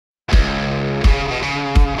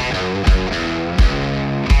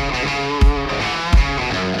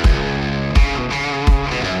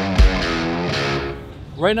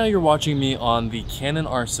Right now you're watching me on the Canon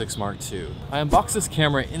R6 Mark II. I unboxed this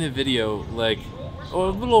camera in a video like a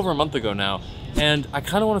little over a month ago now, and I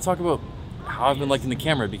kind of want to talk about how I've been liking the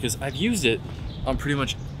camera because I've used it on pretty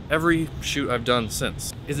much every shoot I've done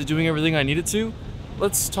since. Is it doing everything I need it to?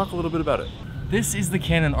 Let's talk a little bit about it. This is the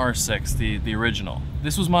Canon R6, the original.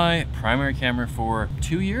 This was my primary camera for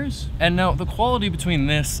 2 years, and now the quality between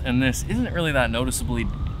this and this isn't really that noticeably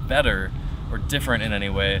better or different in any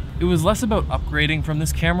way. It was less about upgrading from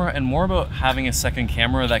this camera and more about having a second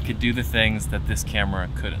camera that could do the things that this camera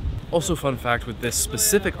couldn't. Also, fun fact with this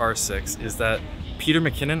specific R6 is that Peter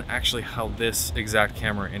McKinnon actually held this exact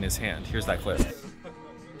camera in his hand. Here's that clip. The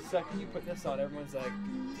second you put this on, everyone's like,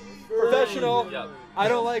 professional. Yep. I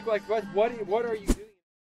don't like what are you doing?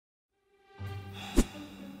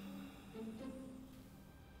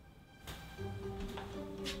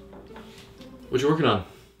 What you working on?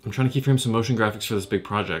 I'm trying to keyframe some motion graphics for this big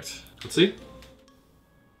project. Let's see.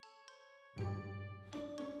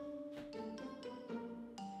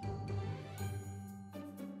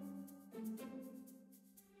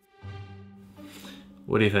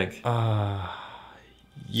 What do you think?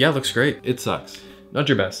 Yeah, looks great. It sucks. Not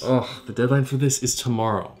your best. Oh, the deadline for this is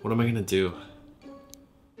tomorrow. What am I gonna do?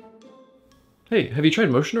 Hey, have you tried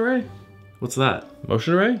Motion Array? What's that?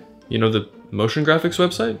 Motion Array? You know the motion graphics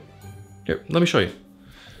website? Here, let me show you.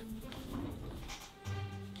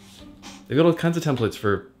 They've got all kinds of templates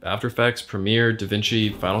for After Effects, Premiere,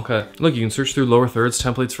 DaVinci, Final Cut. Look, you can search through lower thirds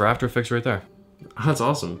templates for After Effects right there. That's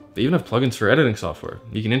awesome. They even have plugins for editing software.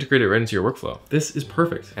 You can integrate it right into your workflow. This is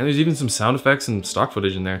perfect. And there's even some sound effects and stock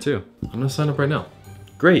footage in there too. I'm gonna sign up right now.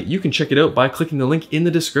 Great, you can check it out by clicking the link in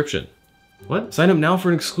the description. What? Sign up now for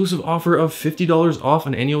an exclusive offer of $50 off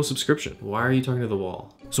an annual subscription. Why are you talking to the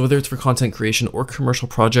wall? So whether it's for content creation or commercial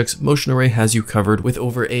projects, Motion Array has you covered with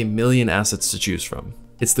over 1 million assets to choose from.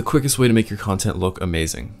 It's the quickest way to make your content look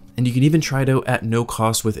amazing. And you can even try it out at no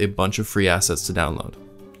cost with a bunch of free assets to download.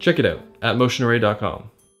 Check it out at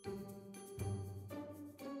motionarray.com.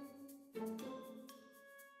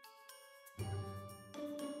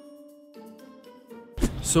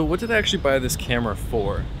 So what did I actually buy this camera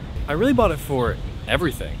for? I really bought it for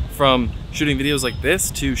everything, from shooting videos like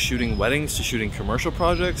this to shooting weddings to shooting commercial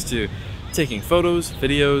projects to taking photos,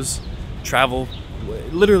 videos, travel,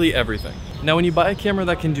 literally everything. Now when you buy a camera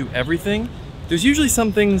that can do everything, there's usually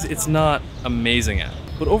some things it's not amazing at.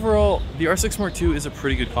 But overall, the R6 Mark II is a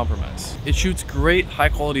pretty good compromise. It shoots great high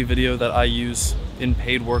quality video that I use in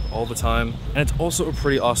paid work all the time, and it's also a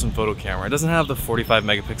pretty awesome photo camera. It doesn't have the 45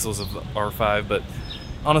 megapixels of the R5, but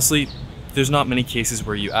honestly, there's not many cases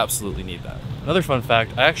where you absolutely need that. Another fun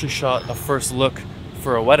fact, I actually shot a first look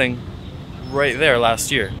for a wedding right there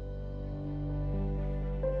last year.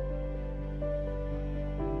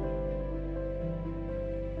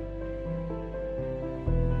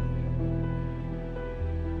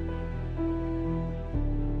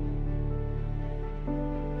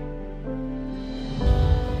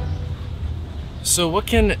 So what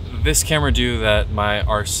can this camera do that my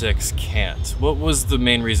R6 can't? What was the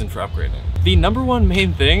main reason for upgrading? The number one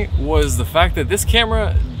main thing was the fact that this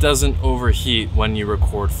camera doesn't overheat when you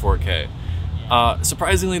record 4K.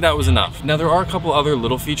 Surprisingly, that was enough. Now there are a couple other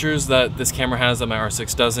little features that this camera has that my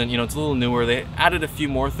R6 doesn't. You know, it's a little newer. They added a few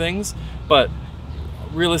more things, but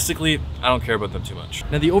realistically, I don't care about them too much.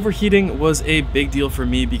 Now the overheating was a big deal for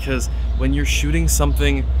me because when you're shooting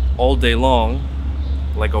something all day long,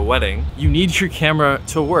 like a wedding, you need your camera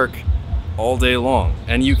to work all day long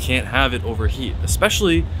and you can't have it overheat,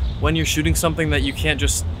 especially when you're shooting something that you can't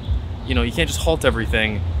just halt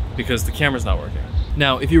everything because the camera's not working.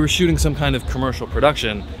 Now, if you were shooting some kind of commercial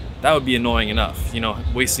production, that would be annoying enough, you know,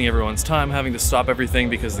 wasting everyone's time, having to stop everything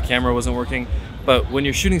because the camera wasn't working. But when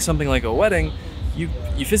you're shooting something like a wedding, you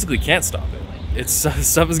physically can't stop it.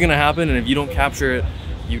 Stuff is gonna happen, and if you don't capture it,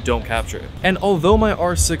 you don't capture it. And although my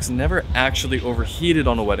R6 never actually overheated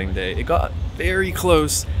on a wedding day, it got very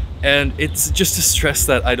close, and it's just a stress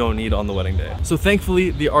that I don't need on the wedding day. So thankfully,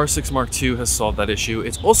 the R6 Mark II has solved that issue.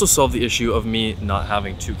 It's also solved the issue of me not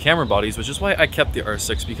having two camera bodies, which is why I kept the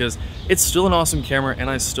R6, because it's still an awesome camera and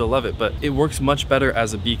I still love it, but it works much better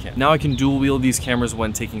as a B cam. Now I can dual wield these cameras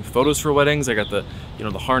when taking photos for weddings. I got the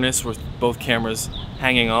harness with both cameras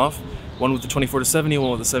hanging off, one with the 24-70,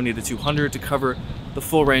 one with the 70-200 to cover the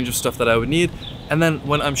full range of stuff that I would need. And then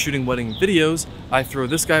when I'm shooting wedding videos, I throw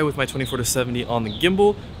this guy with my 24-70 on the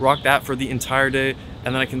gimbal, rock that for the entire day,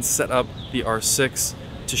 and then I can set up the R6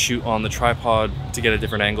 to shoot on the tripod to get a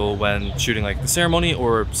different angle when shooting like the ceremony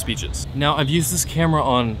or speeches. Now I've used this camera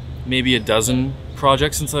on maybe a dozen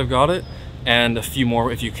projects since I've got it, and a few more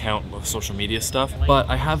if you count social media stuff, but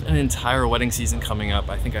I have an entire wedding season coming up.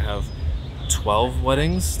 I think I have 12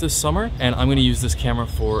 weddings this summer, and I'm gonna use this camera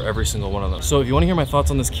for every single one of them. So if you wanna hear my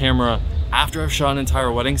thoughts on this camera after I've shot an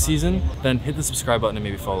entire wedding season, then hit the subscribe button and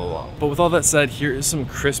maybe follow along. But with all that said, here is some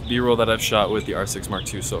crisp B-roll that I've shot with the R6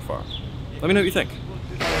 Mark II so far. Let me know what you think.